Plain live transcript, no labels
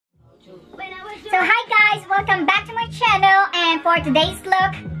welcome back to my channel. And for today's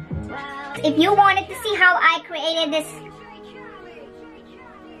look, if you wanted to see how I created this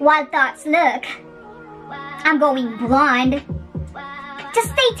Wild Thoughts look, I'm going blonde. Just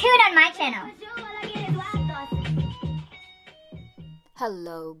stay tuned on my channel.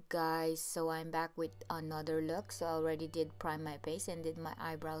 Hello guys, so I'm back with another look. So I already did prime my face and did my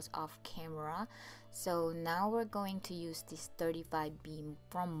eyebrows off camera. So now we're going to use this 35B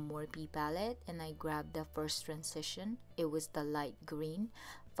from Morphe palette, and I grabbed the first transition. It was the light green,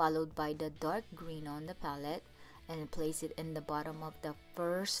 followed by the dark green on the palette, and place it in the bottom of the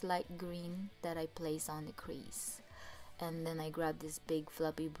first light green that I place on the crease. And then I grabbed this big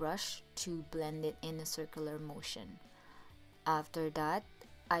fluffy brush to blend it in a circular motion. After that,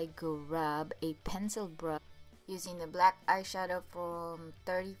 I grab a pencil brush using the black eyeshadow from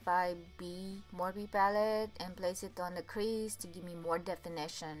 35B Morphe palette and place it on the crease to give me more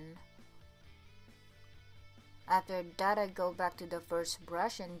definition. After that, I go back to the first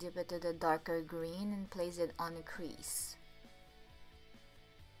brush and dip it to the darker green and place it on the crease.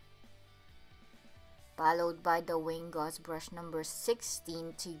 Followed by the Wayne Goss brush number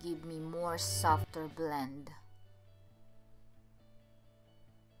 16 to give me more softer blend.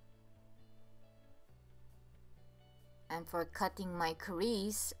 And for cutting my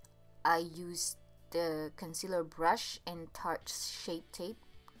crease, I used the concealer brush and Tarte Shape Tape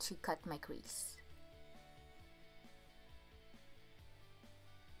to cut my crease.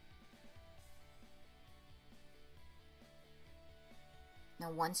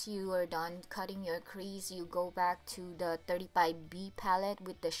 Now once you are done cutting your crease, you go back to the 35B palette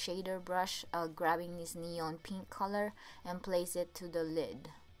with the shader brush, grabbing this neon pink color and place it to the lid.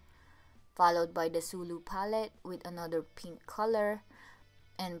 Followed by the Zulu Palette with another pink color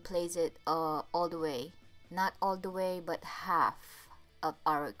and place it all the way, not all the way but half of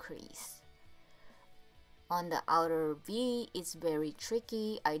our crease. On the outer V, it's very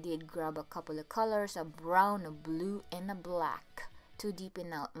tricky. I did grab a couple of colors, a brown, a blue, and a black to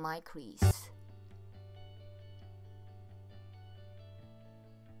deepen out my crease.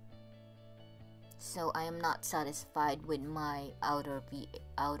 So I am not satisfied with my outer V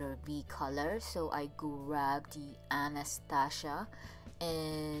color, so I grab the Anastasia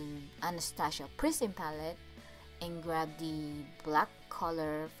Prism palette and grab the black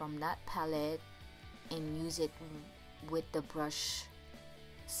color from that palette and use it with the brush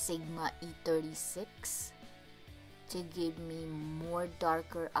Sigma E36 to give me more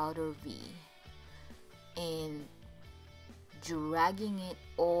darker outer V, and dragging it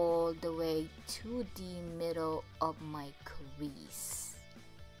all the way to the middle of my crease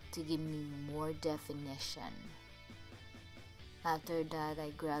to give me more definition. After that,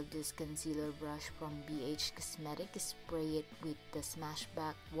 I grab this concealer brush from MacCosmetics, spray it with the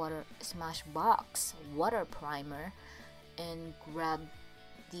Smashbox water primer, and grab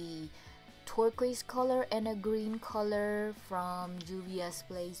the turquoise color and a green color from Juvia's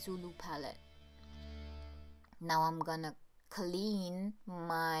Zulu Palette. Now I'm gonna clean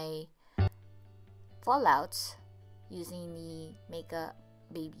my fallouts using the Makeup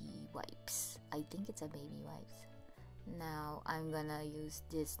Baby Wipes. I think it's a baby wipes. Now I'm gonna use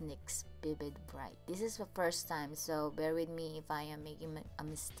this NYX Vivid Bright. This is the first time, so bear with me if I am making a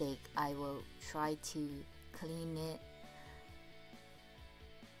mistake. I will try to clean it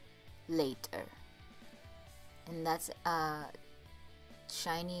later. And that's a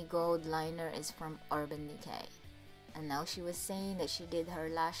shiny gold liner is from Urban Decay. And now she was saying that she did her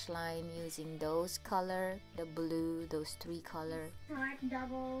lash line using those color, the blue, those three color. Tarte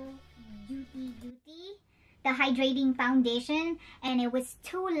Double Duty, the hydrating foundation, and it was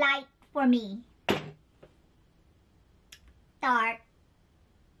too light for me. Tarte,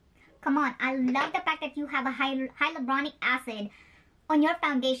 come on, I love the fact that you have a hyaluronic acid on your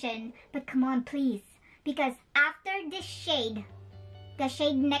foundation, but come on please, because after this shade, the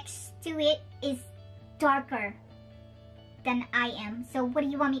shade next to it is darker than I am. So what do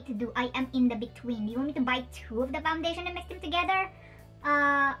you want me to do? I am in the between. Do you want me to buy two of the foundation and mix them together?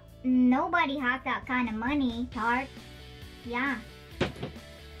 Nobody has that kind of money, Tarte. Yeah.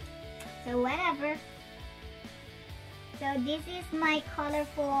 So whatever. So this is my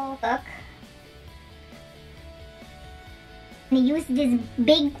colorful look. I use this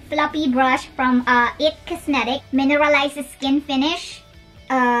big floppy brush from It Cosmetics, Mineralize SkinFinish,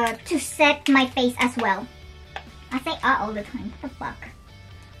 to set my face as well. I say all the time, what the fuck.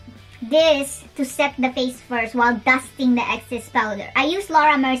 This to set the face first while dusting the excess powder. I use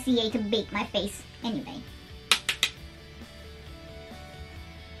Mercier to bake my face anyway.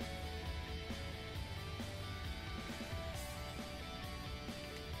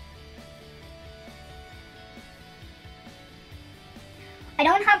 I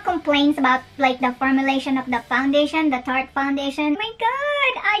don't have complaints about like the formulation of the foundation, the Tarte foundation. Oh my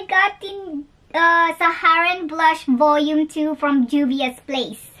god, I got the Saharan blush volume 2 from Juvia's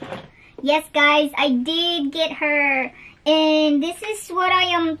place. Yes guys, I did get her, and this is what I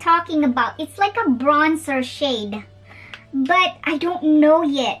am talking about. It's like a bronzer shade, but I don't know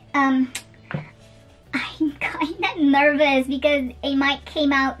yet. I'm kinda nervous because it might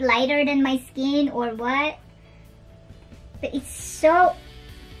came out lighter than my skin or what. But it's so...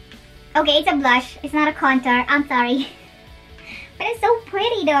 Okay, it's a blush. It's not a contour. I'm sorry. But it's so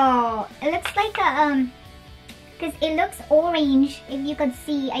pretty though. It looks like a... Because it looks orange. If you could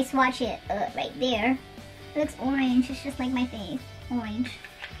see, I swatch it right there. It looks orange. It's just like my face. Orange.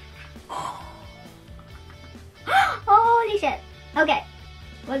 Holy shit. Okay.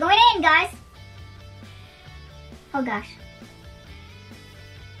 We're going in, guys. Oh gosh.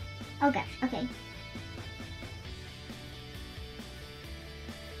 Oh gosh. Okay.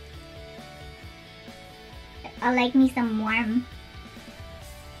 I like me some warm.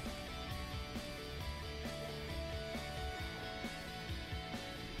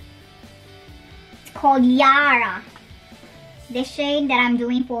 It's called Yara. This shade that I'm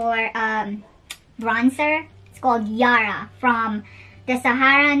doing for bronzer, it's called Yara from the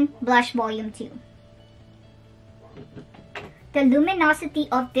Saharan Blush Volume 2. The luminosity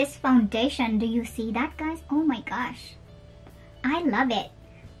of this foundation, do you see that, guys? Oh my gosh. I love it.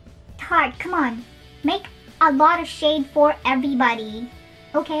 Tarte, come on. Make a lot of shade for everybody,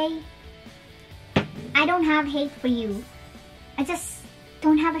 okay? I don't have hate for you. I just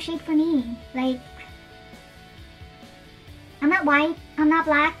don't have a shade for me. Like, I'm not white, I'm not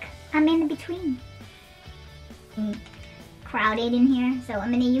black, I'm in between. Crowded in here, so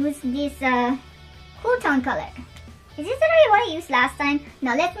I'm gonna use this cool tone color. Is this what I used last time?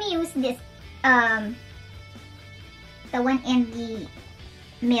 No, let me use this, the one in the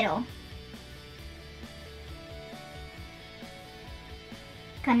middle.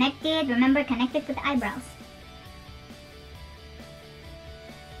 Connected, remember, connected with the eyebrows.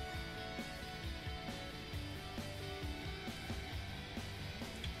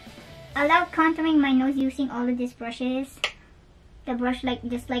 I love contouring my nose using all of these brushes. The brush like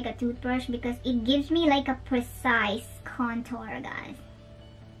just like a toothbrush because it gives me like a precise contour, guys.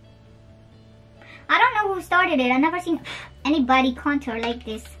 I don't know who started it. I've never seen anybody contour like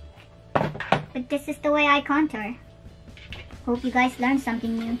this. But this is the way I contour. Hope you guys learned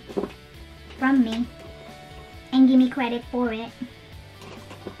something new from me and give me credit for it.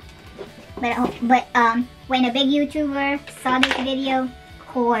 But when a big YouTuber saw this video, of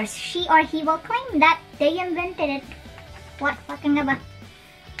course she or he will claim that they invented it. What fucking about?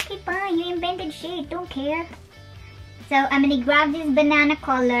 Okay, fine, you invented shit, don't care. So I'm gonna grab this banana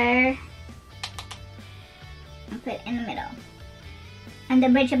color and put it in the middle and the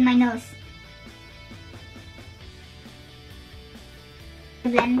bridge of my nose.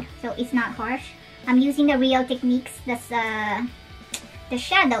 Blend so it's not harsh. I'm using the Real Techniques. That's the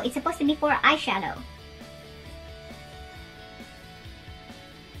shadow. It's supposed to be for eyeshadow.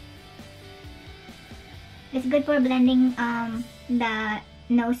 It's good for blending the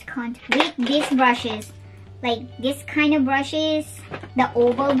nose contour with these brushes, like this kind of brushes, the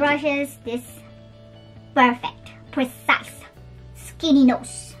oval brushes. This perfect, precise, skinny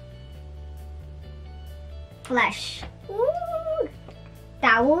nose. Flush. Ooh.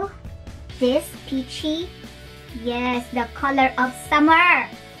 Towel, this peachy, yes, the color of summer. I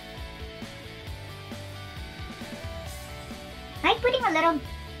like putting a little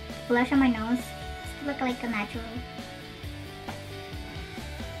blush on my nose to look like a natural.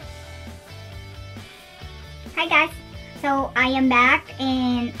 Hi guys, so I am back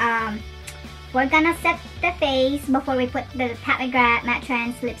and we're gonna set the face before we put the Tatcha Matte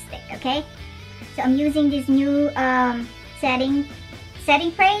Trance lipstick, okay? So I'm using this new setting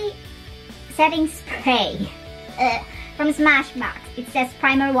spray from Smashbox. It says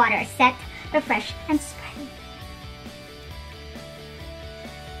primer, water, set, refresh, and spray.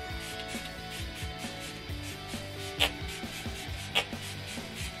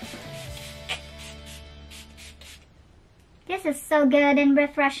 This is so good and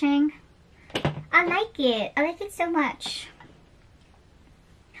refreshing. I like it. I like it so much.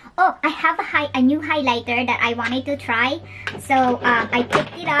 Oh, I have a new highlighter that I wanted to try. So I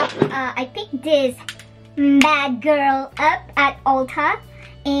picked it up. I picked this Bad Girl up at Ulta.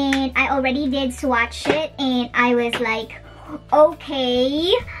 And I already did swatch it. And I was like,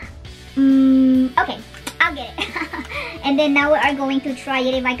 okay. Okay, I'll get it. And then now we are going to try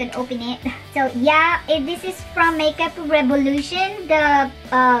it if I could open it. So yeah, this is from Makeup Revolution. The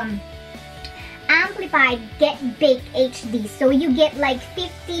Amplified Get Baked HD. So you get like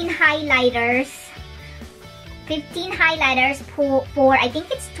 15 highlighters. 15 highlighters for I think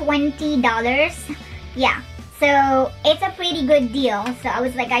it's $20. Yeah. So it's a pretty good deal. So I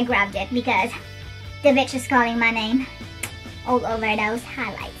was like, I grabbed it because the bitch is calling my name all over those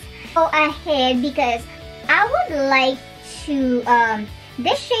highlights. Go ahead because I would like to,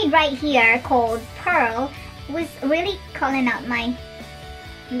 this shade right here called Pearl was really calling out my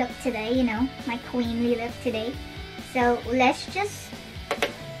look today, you know, my queenly look today. So let's just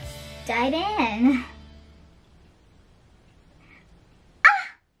dive in.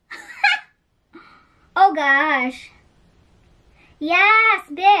 Oh gosh. Yes,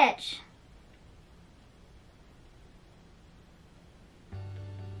 bitch.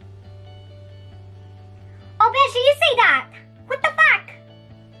 Oh bitch, did you see that? What the fuck?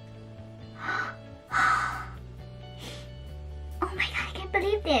 Oh my god, I can't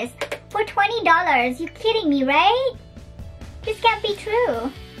believe this. For $20. You kidding me, right? This can't be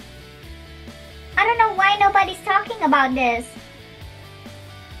true. I don't know why nobody's talking about this.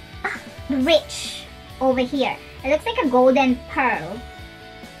 Rich. Over here. It looks like a golden pearl.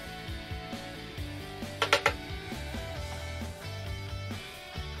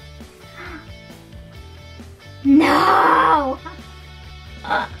 No!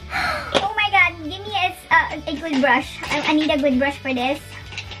 Oh my god, give me a good brush. I need a good brush for this.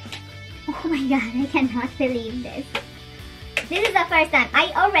 Oh my god, I cannot believe this. This is the first time.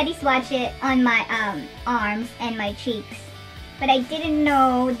 I already swatched it on my arms and my cheeks. But I didn't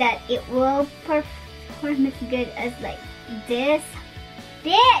know that it will perform as good as like this.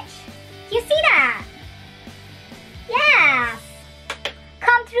 Bitch! You see that? Yes!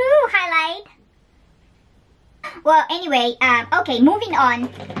 Come through, highlight! Well, anyway, okay, moving on.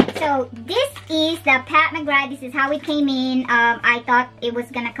 So, this is the Pat McGrath. This is how it came in. I thought it was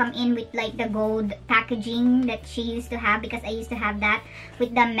gonna come in with like the gold packaging that she used to have because I used to have that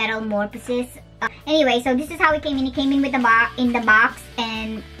with the metal Morphe. Anyway, so this is how it came in. It came in with the box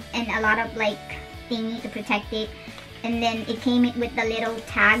and a lot of like thingy to protect it, and then it came in with the little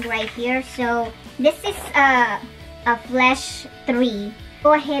tag right here. So this is a Flesh 3.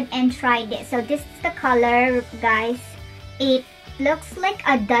 Go ahead and try this. So this is the color, guys. It looks like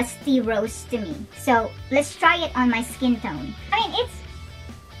a dusty rose to me. So let's try it on my skin tone. I mean,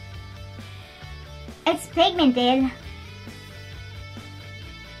 it's pigmented.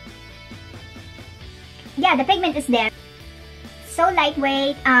 Yeah, the pigment is there. So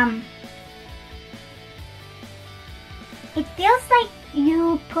lightweight. It feels like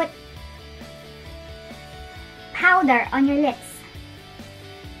you put powder on your lips.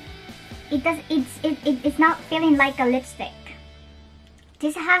 It's not feeling like a lipstick.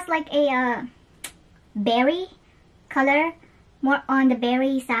 This has like a berry color, more on the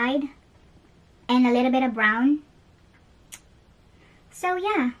berry side, and a little bit of brown. So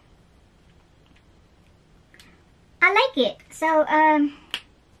yeah, I like it. So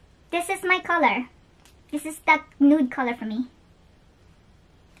this is my color. This is that nude color for me.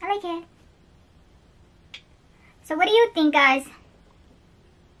 I like it. So what do you think, guys?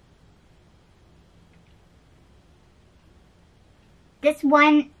 This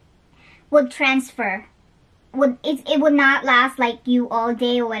one would transfer. It would not last like you all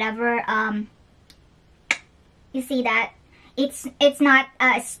day or whatever. You see that? It's not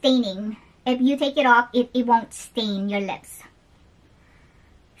staining. If you take it off, it won't stain your lips.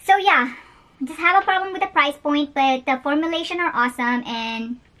 So yeah, just have a problem with the price point, but the formulation are awesome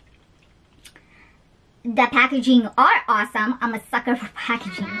and the packaging are awesome. I'm a sucker for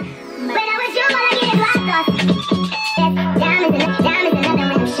packaging. When I was young, all I did was rock us. Diamonds and nothing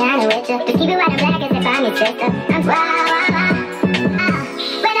with them shining with you. To keep it right and black as if I need sister. I'm wow.